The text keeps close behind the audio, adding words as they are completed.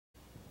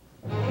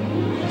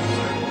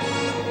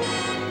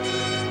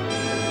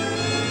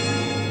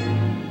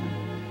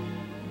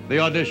The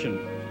audition,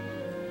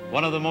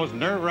 one of the most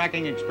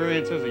nerve-wracking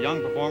experiences a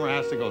young performer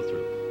has to go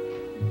through.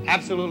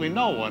 Absolutely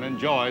no one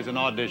enjoys an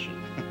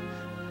audition,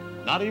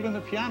 not even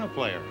the piano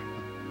player.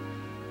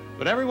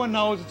 But everyone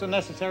knows it's a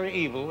necessary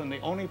evil and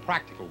the only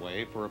practical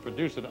way for a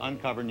producer to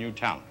uncover new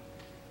talent.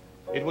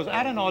 It was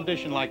at an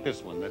audition like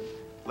this one that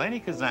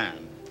Lainie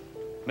Kazan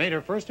made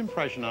her first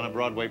impression on a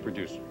Broadway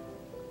producer.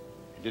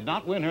 It did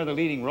not win her the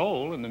leading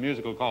role in the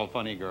musical called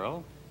Funny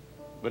Girl,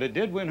 but it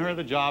did win her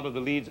the job of the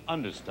lead's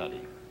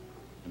understudy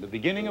and the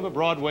beginning of a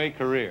Broadway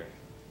career.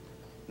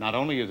 Not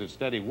only is it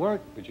steady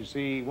work, but you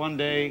see, one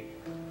day,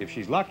 if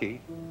she's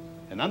lucky,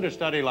 an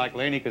understudy like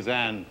Lainie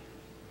Kazan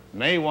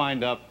may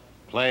wind up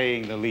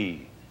playing the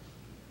lead.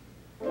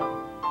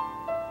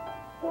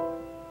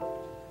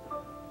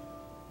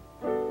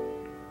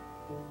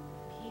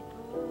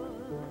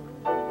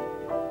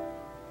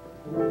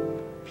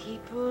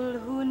 People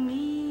who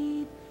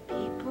need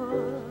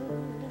people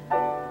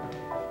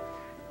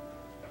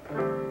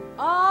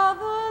are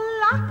the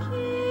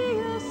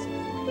luckiest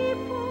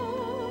people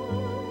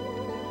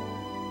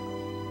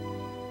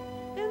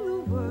in the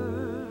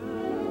world.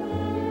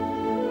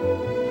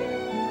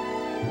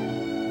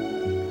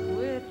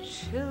 We're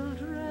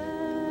children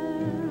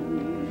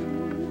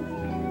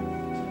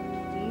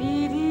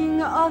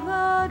needing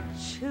other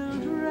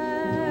children,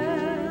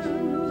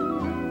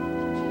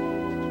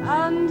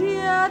 and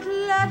yet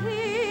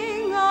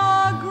letting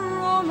our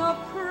grown-up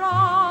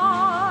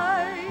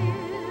pride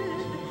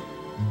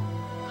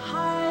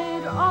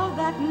hide all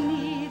that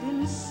need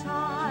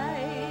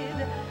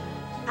inside,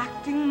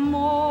 acting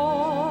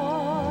more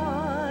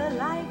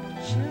like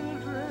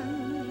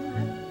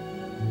children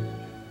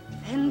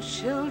than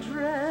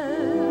children.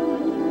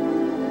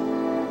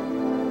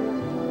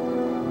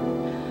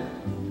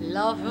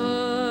 Lovers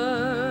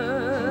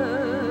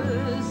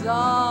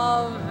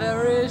are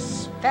very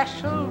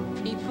special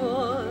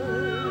people.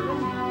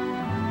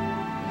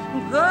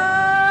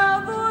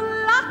 They're the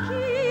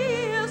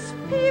luckiest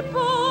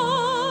people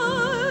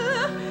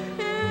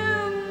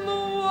in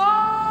the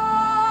world.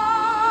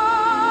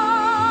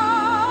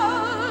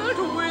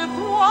 With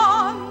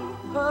one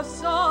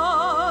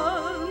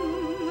person,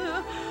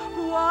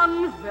 one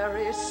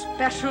very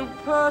special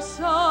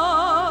person,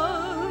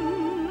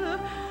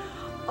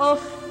 a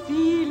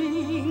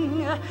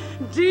feeling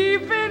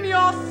deep in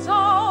your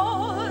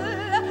soul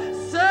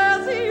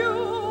says you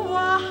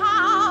are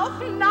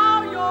half,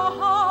 now you're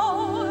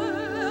whole.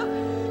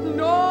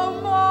 No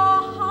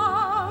more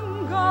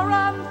hunger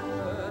and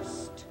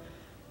thirst,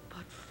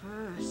 but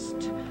first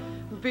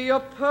be a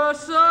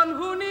person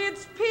who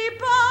needs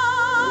people.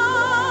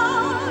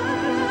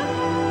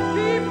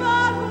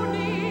 People who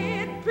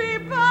need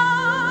people.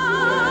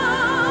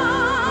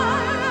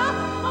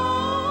 Oh,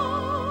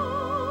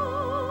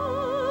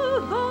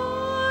 the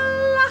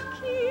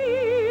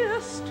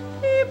luckiest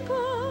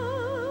people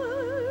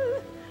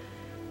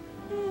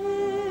in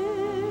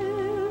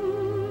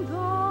the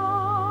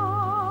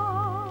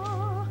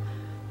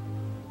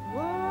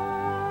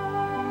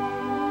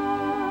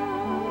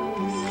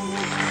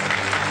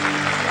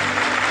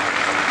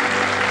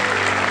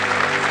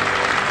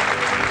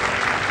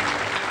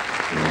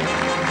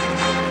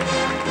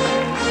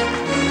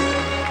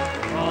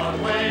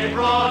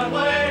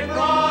Broadway,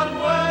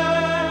 Broadway.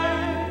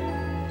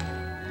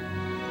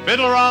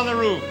 Fiddler on the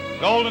Roof,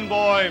 Golden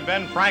Boy,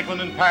 Ben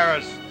Franklin in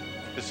Paris.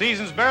 The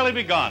season's barely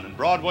begun, and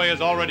Broadway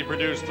has already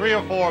produced 3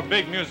 or 4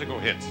 big musical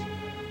hits,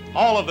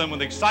 all of them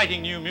with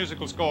exciting new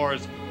musical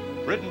scores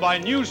written by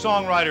new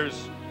songwriters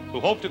who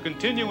hope to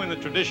continue in the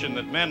tradition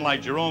that men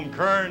like Jerome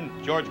Kern,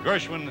 George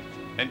Gershwin,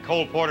 and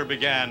Cole Porter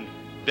began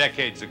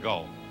decades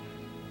ago.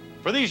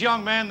 For these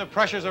young men, the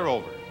pressures are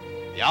over.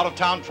 The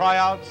out-of-town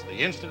tryouts, the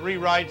instant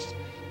rewrites,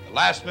 the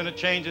last-minute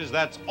changes,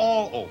 that's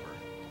all over.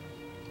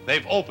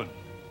 They've opened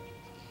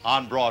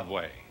on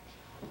Broadway.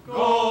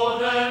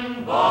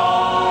 Golden Boy,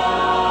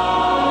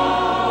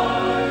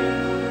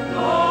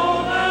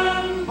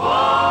 Golden Boy.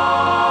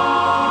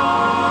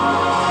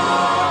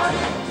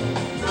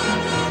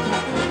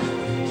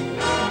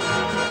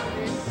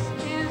 This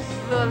is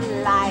the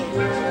life.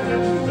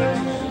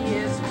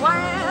 Here's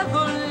where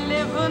the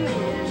living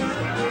is.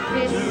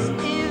 This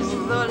is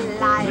the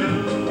life.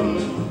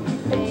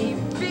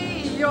 Baby,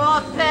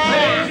 you're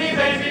there. Baby,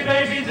 baby,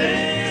 baby,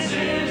 this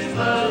is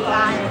the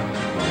life.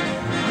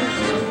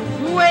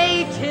 You've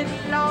waited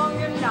long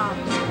enough.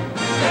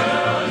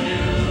 Girl,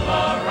 you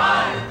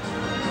arrive.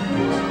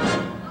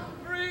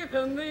 Breathe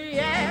in the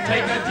air.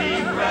 Take a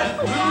deep breath.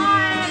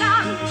 Wine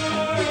and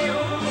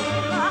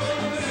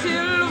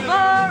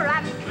silver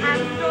and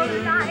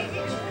candlelight.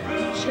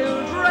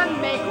 Children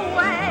make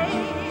way.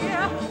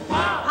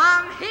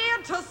 I'm here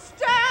to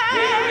stay.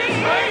 Here is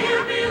where you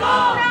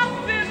belong.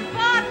 Nothing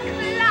but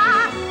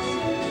class.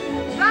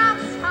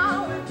 That's how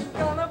it's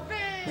gonna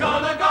be.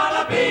 Gonna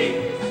be.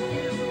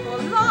 This is the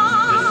life.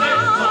 This is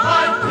the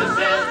life. This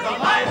is the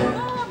life.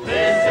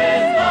 This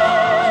is the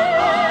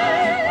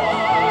life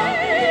for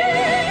me.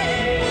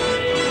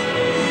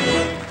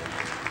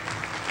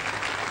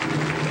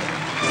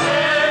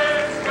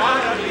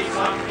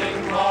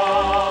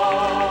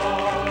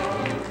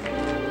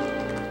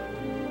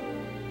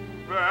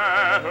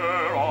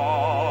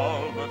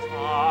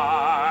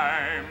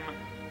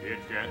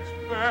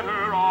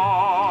 better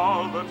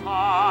all the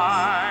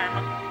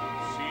time.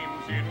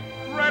 Seems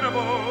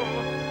incredible,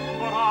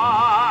 but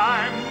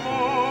I'm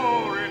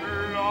more in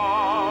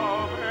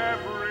love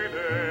every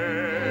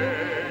day.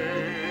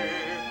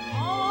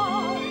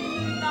 More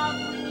in love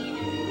with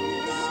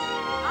you.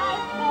 I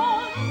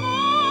fall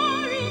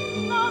more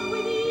in love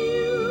with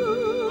you.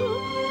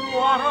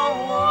 What a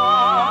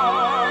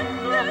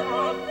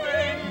wonderful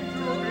thing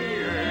to be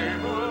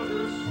able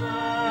to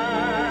say.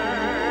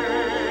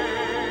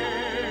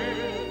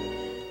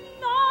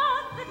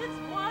 Not that it's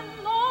one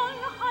long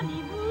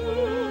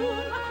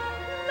honeymoon.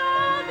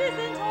 Love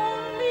isn't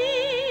only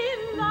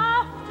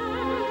laughter.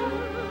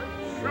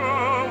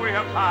 Sure, we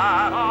have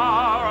had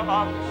our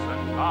ups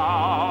and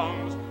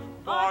downs,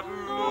 but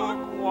look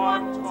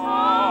what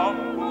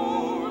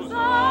tumbles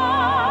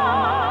after.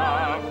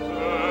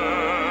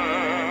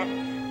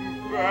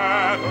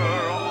 Better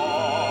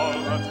all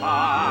the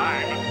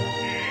time.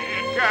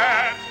 It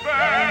gets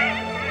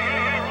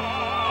better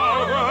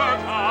all the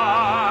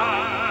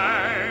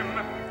time.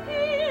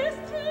 Here's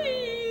to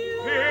you.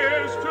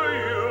 Here's to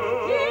you.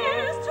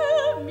 Here's to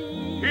me.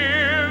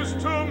 Here's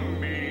to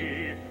me.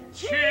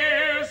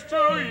 Cheers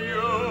to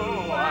you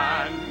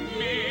and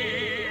me.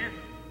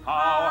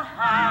 How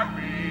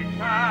happy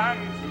can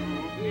two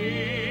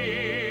people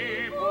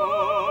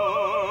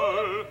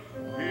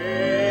be?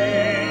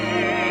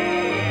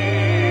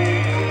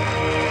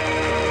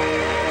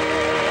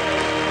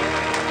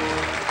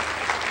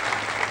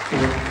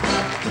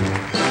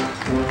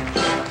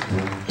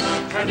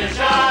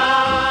 Tradition,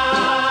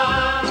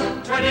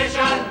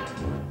 tradition,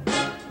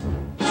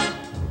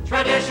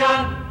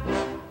 tradition.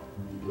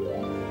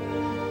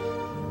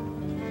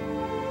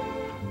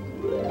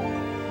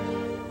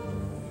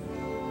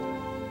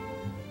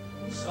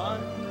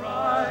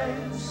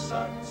 Sunrise,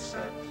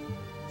 sunset,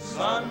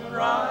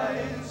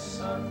 sunrise,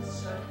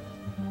 sunset,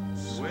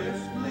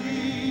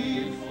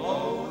 swiftly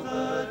flow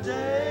the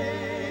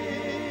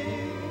days.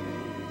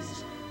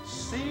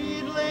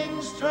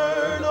 Seedlings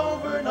turn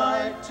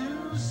overnight to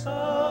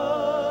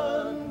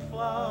sunflowers,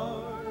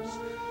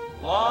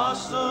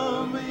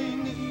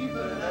 blossoming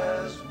even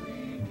as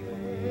we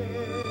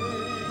gaze.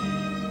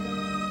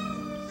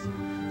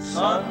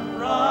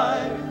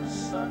 Sunrise,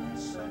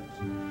 sunset,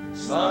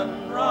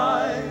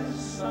 sunrise,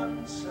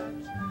 sunset,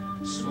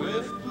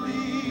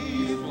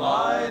 swiftly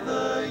fly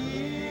the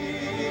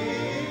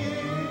years,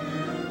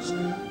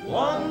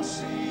 one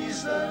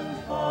season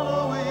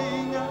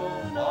following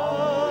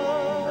another,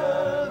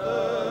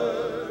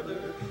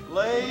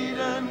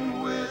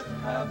 laden with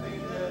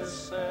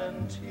happiness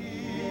and tears.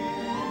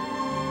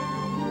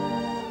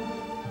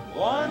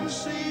 One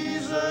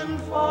season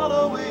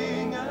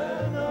following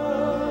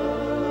another,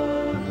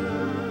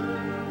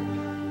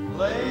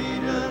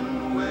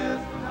 laden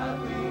with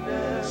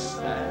happiness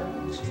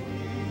and tears.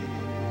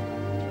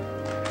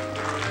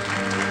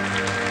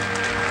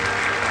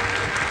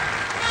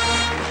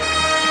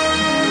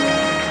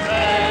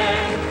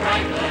 Ben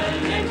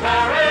Franklin in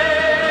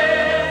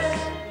Paris.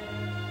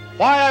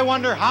 Why, I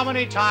wonder how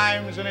many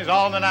times in his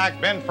almanac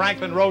Ben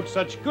Franklin wrote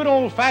such good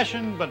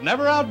old-fashioned but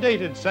never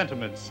outdated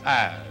sentiments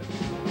as: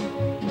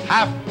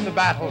 half the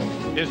battle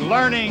is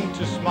learning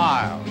to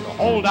smile, to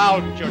hold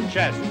out your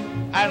chest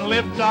and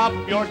lift up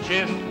your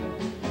chin.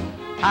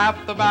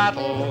 Half the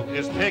battle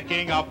is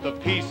picking up the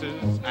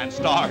pieces and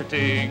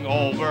starting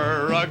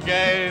over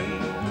again.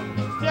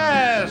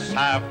 Yes,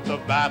 half the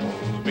battle,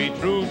 be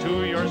true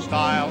to your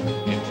style,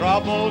 in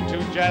trouble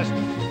to jest,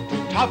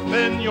 to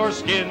toughen your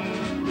skin.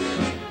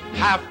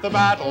 Half the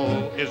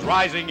battle is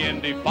rising in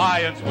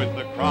defiance with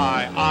the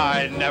cry,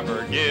 I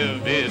never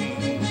give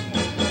in.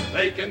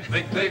 They can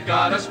think they've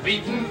got us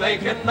beaten, they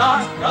can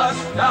knock us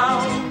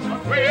down,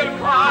 But we'll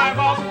climb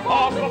up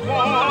off the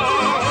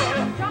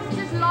floor. Just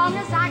as long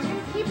as I can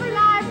keep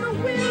alive the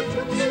will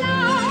to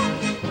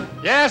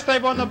fly. Yes,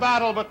 they've won the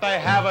battle, but they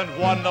haven't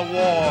won the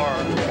war.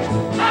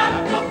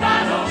 Half the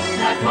battle,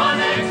 that 1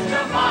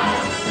 extra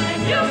mile,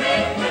 and you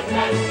need the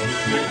test.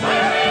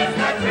 Where is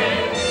that